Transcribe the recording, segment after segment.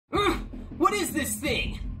What is this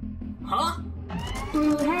thing? Huh?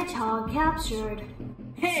 Blue hedgehog captured.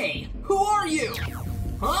 Hey, who are you?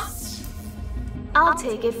 Huh? I'll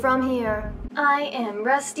take it from here. I am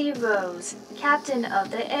Rusty Rose, captain of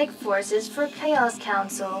the Egg Forces for Chaos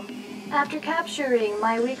Council. After capturing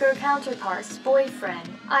my weaker counterpart's boyfriend,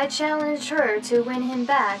 I challenged her to win him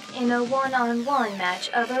back in a one-on-one match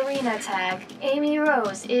of arena tag. Amy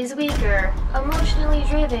Rose is weaker, emotionally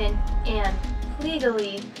driven, and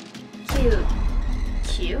legally cute.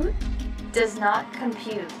 Cute? Does not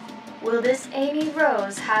compute. Will this Amy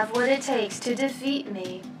Rose have what it takes to defeat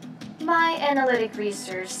me? My analytic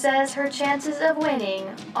research says her chances of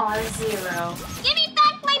winning are 0. Give me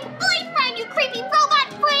back my boyfriend, you creepy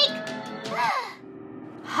robot freak!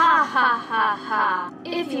 Ha ha ha ha.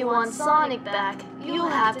 If you want Sonic back, you'll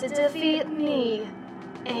have to defeat me,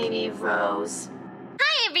 Amy Rose.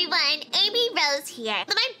 Hi everyone, Amy Rose here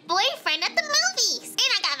with my boyfriend at the movies. And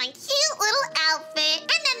I got my cute little outfit. And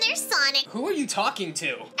then there's Sonic. Who are you talking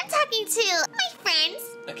to? I'm talking to my friends.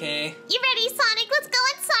 Okay. You ready, Sonic? Let's go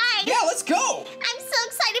inside. Yeah, let's go! I'm so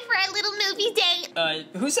excited for our little movie date.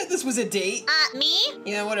 Who said this was a date? Me?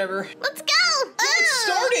 Yeah, whatever. Let's go! Yeah, it's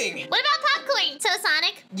starting! What about popcorn? So,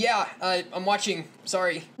 Sonic? Yeah, I'm watching.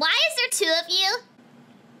 Sorry. Why is there 2 of you?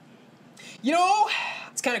 You know,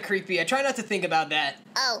 it's kind of creepy. I try not to think about that.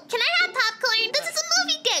 Oh, can I have popcorn? This is a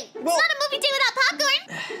movie date. Well, it's not a movie date without popcorn.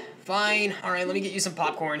 Fine. All right, let me get you some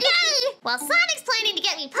popcorn. Yay! While Sonic's planning to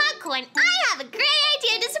get me popcorn, I have a great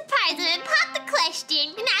idea to surprise him and pop the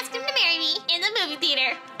question and ask him to marry me in the movie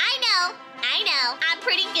theater. I know. I'm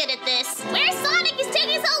pretty good at this. Where's Sonic? Is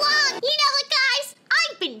taking so long. You know what, guys?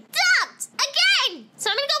 I've been dumped again. So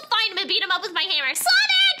I'm gonna go find him and beat him up with my hammer.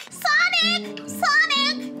 Sonic! Sonic!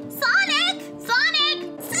 Sonic!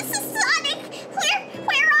 Sonic! Sonic!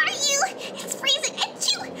 Where are you? It's freezing.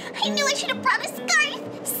 Achoo! I knew I should have brought a scarf.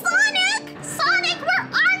 Sonic! Sonic, where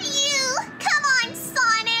are you? Come on,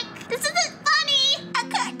 Sonic. This isn't funny. I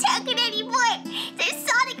can't take it anymore. There's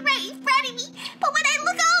Sonic right in front of me, but when I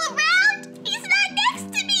look all around, he's not next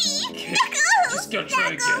to me. Knuckles! Just gotta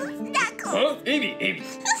try again. Knuckles! Huh? Amy,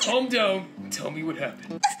 calm down. Tell me what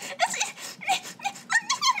happened.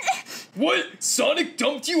 What? Sonic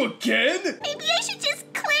dumped you again? Maybe I should just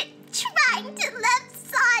quit trying to love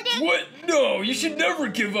Sonic. What? No, you should never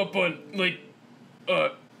give up on,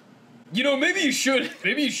 you know, maybe you should.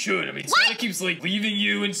 Maybe you should. I mean, What? Sonic keeps, leaving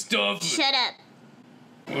you and stuff. Shut up.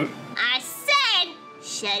 What? I said,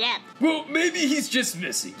 shut up. Well, maybe he's just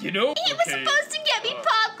missing, you know? He was supposed to get me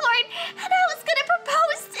popcorn, and I was gonna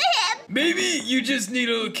propose to him. Maybe you just need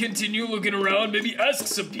to continue looking around. Maybe ask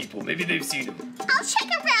some people. Maybe they've seen him. I'll check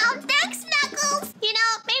around. Thanks, Knuckles. You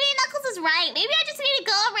know, maybe Knuckles is right. Maybe I just need to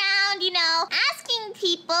go around, asking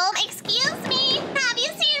people. Excuse me, have you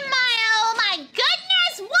seen oh my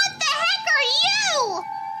goodness, what the heck are you?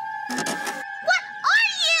 What are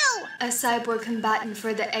you? A cyborg combatant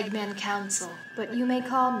for the Eggman Council, but you may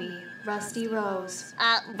call me Rusty Rose.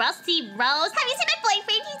 Rusty Rose? Have you seen my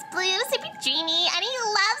boyfriend? He's blue, super dreamy, and he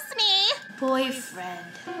loves me. Boyfriend.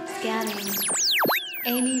 Scanning.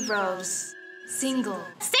 Amy Rose. Single.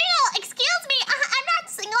 Single? Excuse me, I'm not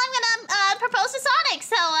single. I'm gonna propose to Sonic,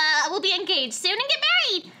 so we'll be engaged soon and get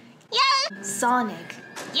married. Yeah. Sonic.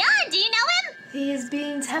 Yeah, do you know him? He is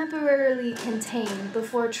being temporarily contained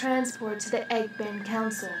before transport to the Eggman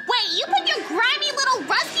Council. Wait, you put your grimy little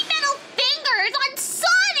rusty metal fingers on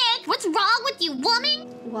Sonic! What's wrong with you, woman?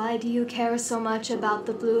 Why do you care so much about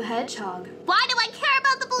the blue hedgehog? Why do I care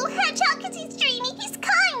about the blue hedgehog? Because he's dreamy, he's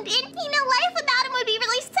kind, and, life without him would be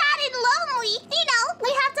really sad and lonely. We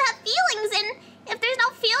have to have feelings, and if there's no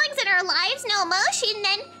feelings in our lives, no emotion,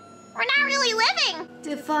 then we're not really living.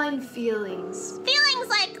 Define feelings. Feelings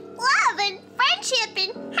like love and friendship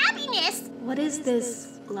and happiness. What is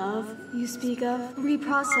this love you speak of?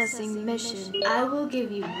 Reprocessing mission. I will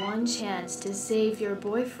give you one chance to save your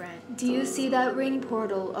boyfriend. Do you see that ring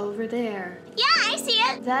portal over there? Yeah, I see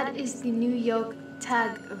it. That is the New York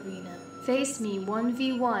Tag Arena. Face me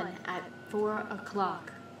 1v1 at 4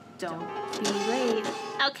 o'clock. Don't be late.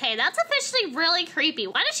 Okay, that's officially really creepy.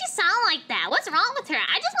 Why does she sound like that? What's wrong with her?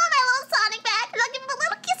 I just want my little Sonic back, and I'll give him a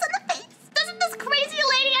little kiss on the face. Doesn't this crazy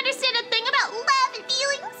lady understand a thing about love and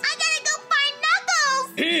feelings? I gotta go find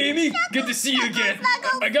Knuckles! Hey, Amy. Knuckles, Good to see you again.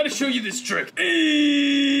 Knuckles. I gotta show you this trick.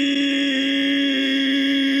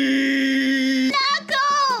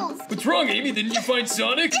 Knuckles! What's wrong, Amy? Didn't you find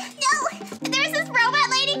Sonic? No, there's this robot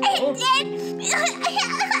lady,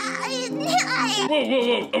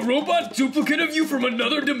 Whoa. A robot duplicate of you from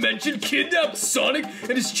another dimension kidnapped Sonic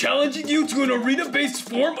and is challenging you to an arena-based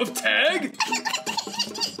form of tag?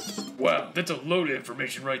 Wow, that's a load of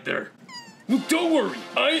information right there. Well, don't worry.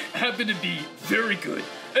 I happen to be very good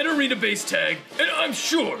at arena-based tag, and I'm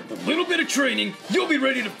sure with a little bit of training, you'll be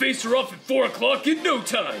ready to face her off at 4 o'clock in no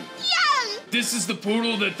time. Yay! This is the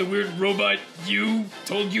portal that the weird robot you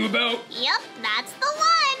told you about? Yep, that's the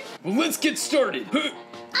one. Well, let's get started. Okay.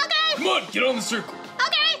 Come on, get on the circle.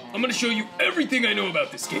 Okay. I'm gonna show you everything I know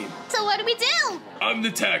about this game. So what do we do? I'm the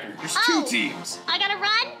tagger. There's Oh. 2 teams. I gotta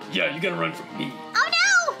run? Yeah, you gotta run from me. Oh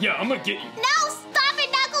no! Yeah, I'm gonna get you. No, stop it,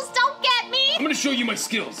 Knuckles! Don't get me! I'm gonna show you my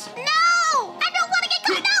skills. No! I don't want to get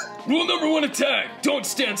caught. No! Rule number 1 of tag, don't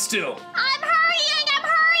stand still. I'm hurrying! I'm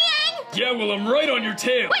hurrying! Yeah, well, I'm right on your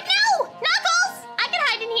tail. Wait, no! Knuckles! I can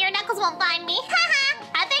hide in here. Knuckles won't find me. Haha!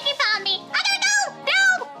 I think he found me. I don't know!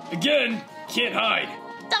 No! Again, can't hide.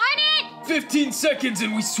 Darn it! 15 seconds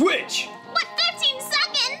and we switch. What, 15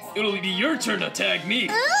 seconds? It'll be your turn to tag me.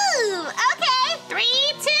 Ooh, okay. 3,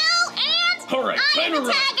 2, and... All right, I'm time the to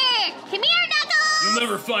run. tagger! Come here, Knuckles! You'll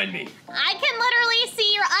never find me. I can literally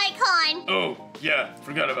see your icon. Oh, yeah,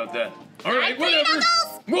 forgot about that. All right, I'm free, whatever.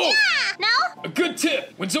 Knuckles! Whoa! Yeah! No? A good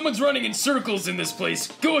tip, when someone's running in circles in this place,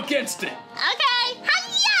 go against it. Okay.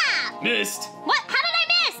 Hi-ya! Missed. What? How did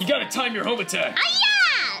I miss? You gotta time your home attack.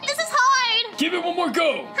 Hi-ya! This is hard. Give it one more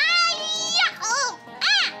go. Hi-ya! Oh!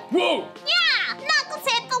 Ah! Whoa! Yeah! Knuckles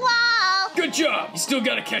hit the wall. Good job. You still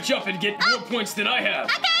gotta catch up and get more points than I have.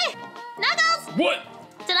 Okay. Knuckles! What?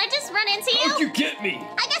 Did I just run into you? How'd you get me?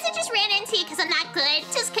 I guess I just ran into you because I'm not good.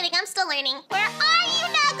 Just kidding. I'm still learning. Where are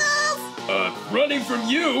you, Knuckles? Running from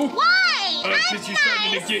you. Why? I'm Cause you're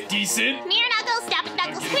starting nice. to get decent. Come here, Knuckles. Stop it,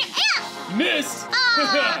 Knuckles. Come here. Yeah! Miss.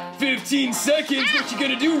 Aw. 15 seconds. What you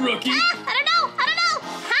gonna do, rookie? Ah, I don't know. I don't know.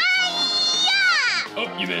 Hi-ya!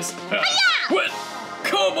 Oh, you missed. Hi-ya! What?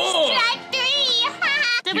 Come on. Strike 3.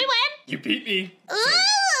 Did we win? You beat me. Ooh.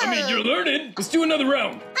 I mean, you're learning. Let's do another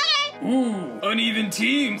round. Okay. Ooh, uneven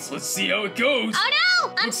teams. Let's see how it goes. Oh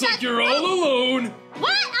no! I'm Looks stuck. like you're all alone.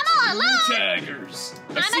 What? I'm all alone. Taggers.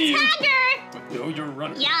 I I'm see a you. tagger. No, you're a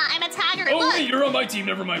runner. Yeah, I'm a tagger. Oh, Look. wait, you're on my team.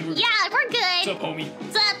 Never mind. Yeah, we're good. What's up, homie?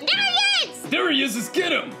 What's up? There he is. There he is. Let's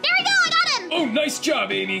get him. There we go. I got him. Oh, nice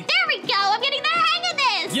job, Amy. There we go. I'm getting the hang of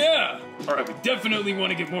this. Yeah. All right, we definitely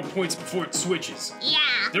want to get more points before it switches. Yeah.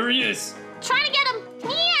 There he is. Trying to get him.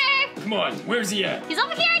 Here. Come on. Where's he at? He's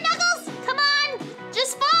over here, Knuckles. Come on.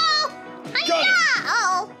 Just fall. Got him.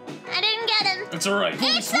 Oh, I didn't get him. That's all right.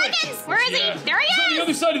 8 seconds. Where is Yeah. he? There he He's on the is.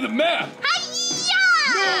 other side of the map.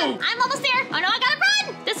 Hi-ya! No. I'm almost there. Oh no, I gotta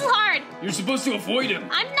run. This is hard. You're supposed to avoid him.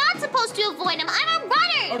 I'm not supposed to avoid him. I'm a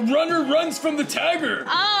runner. A runner runs from the tagger.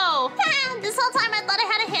 Oh, this whole time I thought I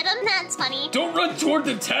had to hit him. That's funny. Don't run toward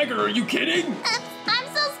the tagger. Are you kidding? I'm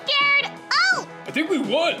so scared. Oh, I think we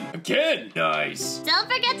won. Again. Nice. don't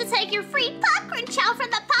forget to take your free popcorn chow from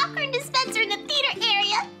the popcorn dispenser in the theater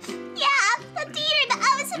area. Yeah, the theater that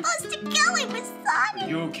I was supposed to go in with Sonic.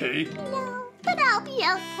 You okay? No, but I'll be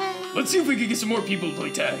okay. Let's see if we can get some more people to play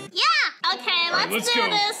tag. Yeah. Okay, right, let's let's do go.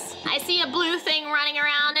 this. I see a blue thing running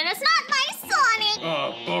around, and it's not my Sonic.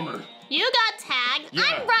 Oh, bummer. You got tagged. Yeah.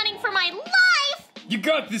 I'm running for my life. You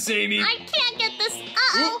got this, Amy. I can't get this. Ooh,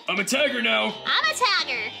 Uh-oh. I'm a tagger now. I'm a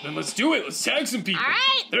tagger. Then let's do it. Let's tag some people. All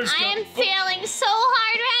right. There's I am oh, failing so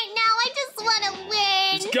hard right now. I just want to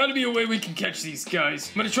win. there's gotta be a way we can catch these guys.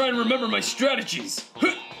 I'm gonna try and remember my strategies.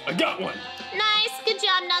 Huh, I got one. Nice. Good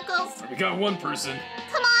job, Knuckles. We got one person.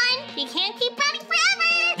 Come on. You can't keep running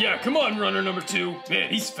forever. Yeah, come on, runner number 2. Man,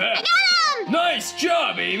 he's fast. I got him. Nice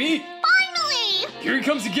job, Amy. Finally. Here he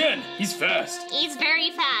comes again. He's fast. He's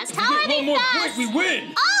very fast. If How we are get they one more fast? point, we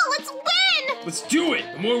win. Oh, let's win. Let's do it.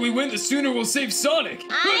 The more we win, the sooner we'll save Sonic.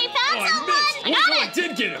 I found oh, someone. I I missed. got Oh, it. I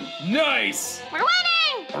did get him. Nice. We're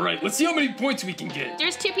winning. All right, let's see how many points we can get.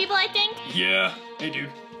 There's 2 people, I think. Yeah. Hey, dude.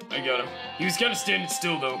 I got him. He was kind of standing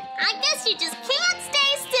still, though. I guess you just can't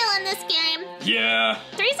stay still in this game. Yeah.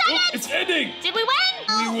 3 Oh, seconds. it's ending. Did we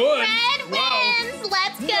win? We won. Red Wow. wins.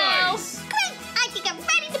 Let's go. Nice. Quick, I can get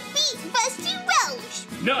ready to beat Rusty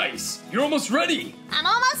Roach. Nice. You're almost ready. I'm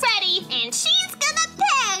almost ready, and she's gonna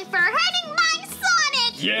pay for hurting my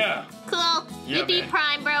Sonic. Yeah. Cool. Yeah, you beat man.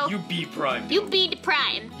 Prime, bro. You beat Prime. You beat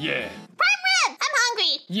Prime. Yeah. Prime Rib. I'm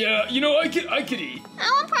hungry. Yeah. You know, I could eat.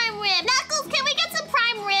 I want Prime Rib. Knuckles, can we get some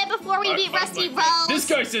Prime Rib before we beat Rusty Roach? This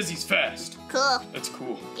guy says he's fast. Cool. That's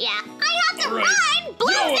cool. Yeah. I have to All right. run.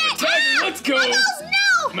 Blue Yo, Fit. Tiger, let's go. Knuckles,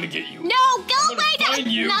 no. I'm gonna get you. No, go I'm gonna away. find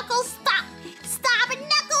you. Knuckles, stop. Stop it,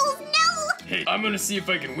 Knuckles, no. Hey, I'm gonna see if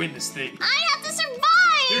I can win this thing. I have to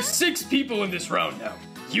survive. There's 6 people in this round now.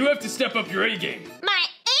 You have to step up your A game. My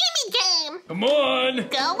Amy game. Come on.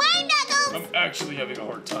 Go away, Knuckles. I'm actually having a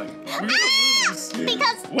hard time. We're gonna lose.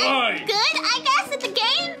 Because Why? I'm good, I guess, at the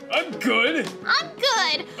game. I'm good. I'm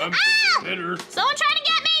good. I'm Ah! better. Someone trying to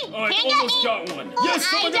get me. me! Oh, I Can't almost get me! got one. Oh, Yes,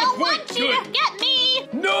 someone got a point. I don't want you Good. to get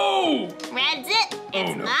me! No! Red Zip, Oh,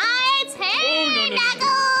 it's no. my turn! Oh, no.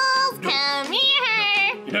 Knuckles, No. come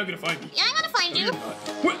here! You're not gonna find me. Yeah, I'm gonna find No, you. you're not.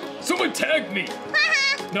 What? Someone tagged me.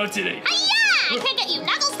 Haha! Not today. Hi-ya! I can't get you!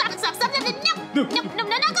 Knuckles, stop it, stop, no! No,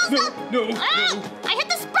 Knuckles, No, no! no. I hit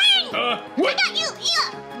the spring! I What? got you!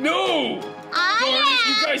 Yeah! No! Oh, Darn it,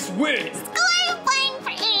 yeah! you guys win. Score playing for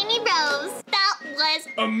Amy Rose. That was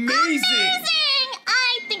Amazing.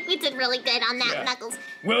 I think we did really good on that, Yeah. Knuckles.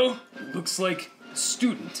 Well, it looks like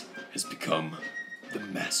student has become the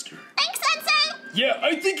master. Thanks, Sensei! Yeah,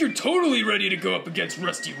 I think you're totally ready to go up against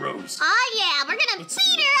Rusty Rose. Oh, yeah, we're gonna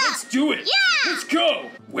beat her up! Let's do it. Yeah! Let's go.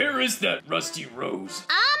 Where is that Rusty Rose?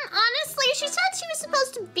 Honestly, she said she was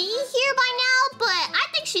supposed to be here by now, but I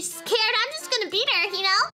think she's scared. I'm just gonna beat her, you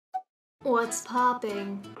know? What's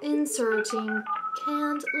popping? Inserting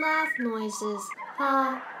canned laugh noises.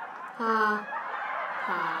 Ha, ha,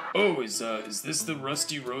 ha. Oh, is this the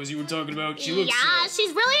Rusty Rose you were talking about? She looks. Yeah,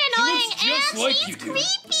 she's really annoying, looks just and like she's you do.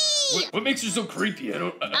 creepy! What makes her so creepy? I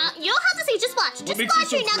don't. You'll have to see. Just watch. What Just makes her watch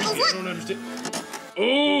so your Knuckles. creepy? I Look! don't understand.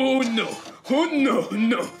 Oh no! Oh no!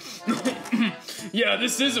 No! Yeah,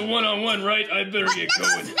 this is a one-on-one, right? I better get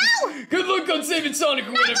Knuckles, going. no! Good luck on saving Sonic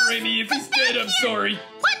or whatever, Knuckles, Amy. If he's come dead, back I'm here. sorry.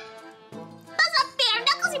 What? That's not fair,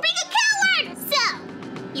 Knuckles. You're being a coward.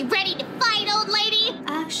 So, you ready to fight, old lady?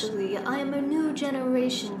 Actually, I'm a new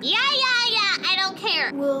generation. Yeah. I don't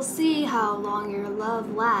care. We'll see how long your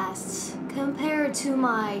love lasts compared to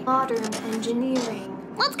my modern engineering.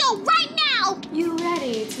 Let's go right now. You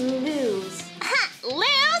ready to lose?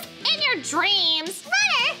 Lose in your dreams.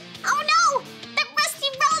 Runner. Oh no, that Rusty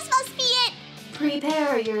Rose must be it.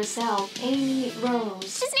 Prepare yourself, Amy Rose.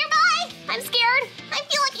 She's nearby. I'm scared. I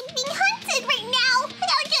feel like I'm being hunted right now. I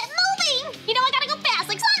gotta get moving. You know, I gotta go fast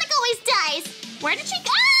like Sonic always does. Where did she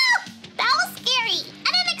go? That was scary.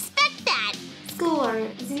 I didn't expect that. Score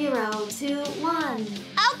 0-1.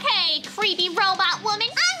 Okay, creepy robot woman.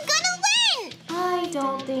 I'm gonna win. I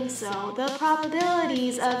don't think so. The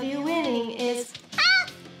probabilities of you winning is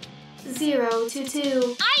 0-2. Are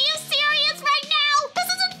you serious right now? This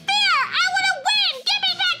isn't fair. I wanna win. Give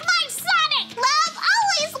me back my Sonic. Love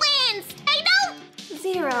always wins. I know.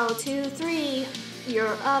 0-3.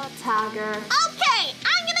 You're up, Tiger. Okay,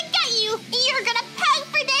 I'm gonna get you. You're gonna pay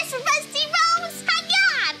for this, Rusty Rose.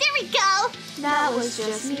 Hiya! There we go. That was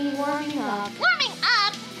just me warming up. Warming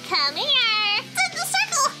up. Come here. To the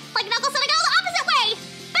circle. Like Knuckles said, I go the opposite way.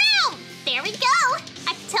 Boom! There we go.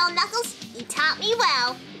 I can tell, Knuckles, you taught me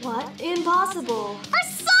well. What? Impossible. For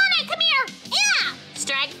Sonic, come here. Yeah.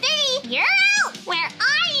 Strike 3. You're out. Where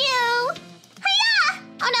are you? Hiya!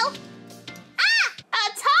 Oh no. A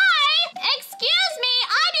tie? Excuse me,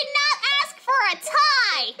 I did not ask for a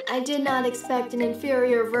tie. I did not expect an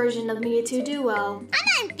inferior version of me to do well. I'm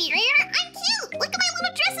not inferior. I'm cute. Look at my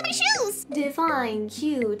little dress and my shoes. Define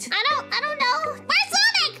cute. I don't know. Where's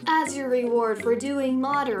Sonic? As your reward for doing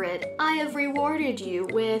moderate, I have rewarded you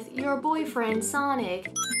with your boyfriend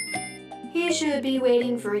Sonic. He should be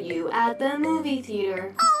waiting for you at the movie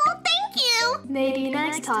theater. Oh, thank you. Maybe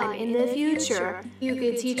next time in the future, you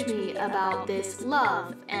could teach me about this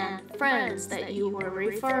love and friends that you were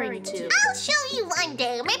referring to. I'll show you one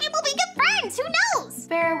day. Maybe we'll be good friends. Who knows?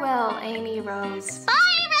 Farewell, Amy Rose. Bye,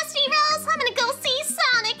 Rusty Rose. I'm gonna go see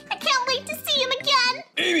Sonic. I can't wait to see him again.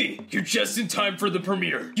 Amy, you're just in time for the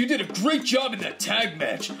premiere. You did a great job in that tag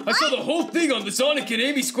match. I saw the whole thing on the Sonic and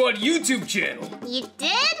Amy Squad YouTube channel. You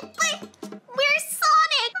did? But where's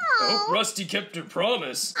Sonic? Oh, Oh, Rusty kept her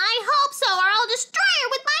promise. I hope so, or I'll destroy her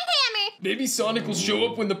with my hammer. Maybe Sonic will show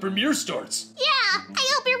up when the premiere starts. Yeah,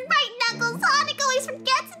 I hope you're right, Knuckles. Sonic always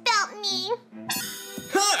forgets about me.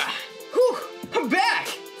 Ha! Whew! I'm back!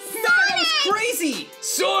 Man, that was crazy!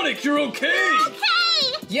 Sonic, you're okay!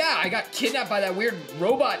 Okay! Yeah, I got kidnapped by that weird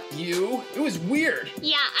robot you. It was weird.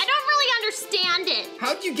 Yeah, I don't really understand it.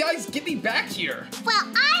 How'd you guys get me back here? Well,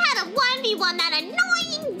 I had a 1v1 that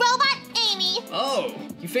annoying robot Amy. Oh,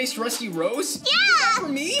 you faced Rusty Rose? Yeah! For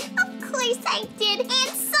me? Of course I did. And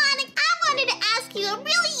Sonic, I wanted to ask you a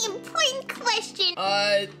really important question.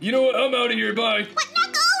 You know what? I'm out of here. Bye. What,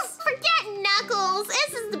 Knuckles? Forget Knuckles.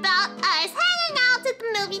 This is about us hanging out at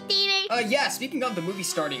the movie theater. Yeah, speaking of the movie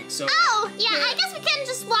starting, so... Oh, yeah, I guess we can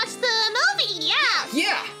just watch the movie, yeah.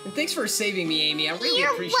 Yeah, and thanks for saving me, Amy. I really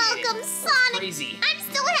You're appreciate it. welcome, That's Sonic. crazy. I'm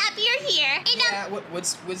still happy you're here. And, Yeah,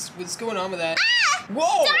 what's going on with that? ah!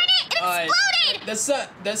 Whoa! Darn it, it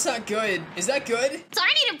exploded! That's not good. Is that good?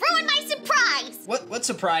 Sorry to ruin my surprise. What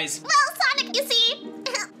surprise? Well, Sonic, you see,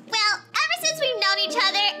 well, ever since we've known each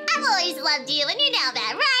other, I've always loved you, and you know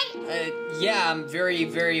that, right? Yeah, I'm very,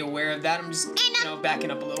 very aware of that. I'm just,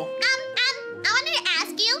 backing up a little. I wanted to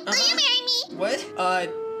ask you, What?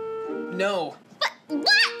 No. But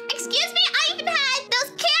what? Excuse me? I even had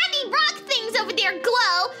those candy rock things over there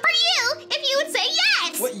glow for you if you would say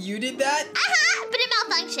yes. What, you did that? But it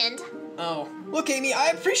malfunctioned. Oh. Look, Amy, I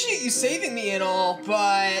appreciate you saving me and all, but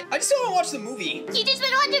I just don't want to watch the movie. You just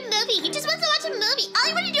want to watch a movie. He just wants to watch a movie. All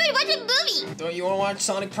you want to do is watch a movie. Don't you want to watch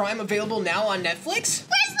Sonic Prime, available now on Netflix?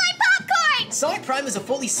 Where's my popcorn? Sonic Prime is a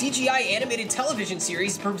fully CGI animated television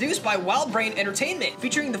series produced by Wild Brain Entertainment,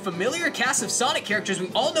 featuring the familiar cast of Sonic characters we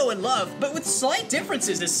all know and love, but with slight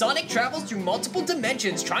differences as Sonic travels through multiple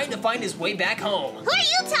dimensions trying to find his way back home. Who are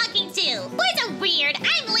you talking to? Boys are weird.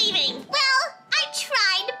 I'm leaving. Well, I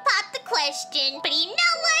tried to pop the question, but you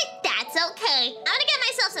know what? That's okay. I'm gonna get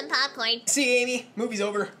myself some popcorn. See, Amy, movie's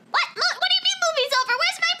over. What? What do you mean movie's over?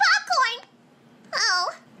 Where's my popcorn? Oh,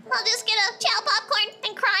 I'll just get a chow popcorn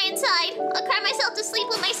and cry inside. I'll cry myself to sleep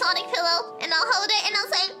with my Sonic pillow, and I'll hold it and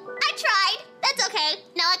I'll say, I tried. That's okay.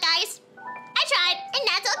 Know what, guys? I tried, and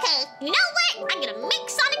that's okay. You know what? I'm gonna make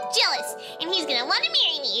Sonic jealous, and he's gonna want to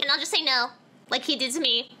marry me. And I'll just say no, like he did to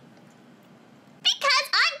me. Because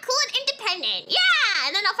I'm cool and independent. Yeah!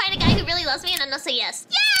 And then I'll find a guy who really loves me, and then I'll say yes.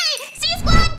 Yay! See you, squad!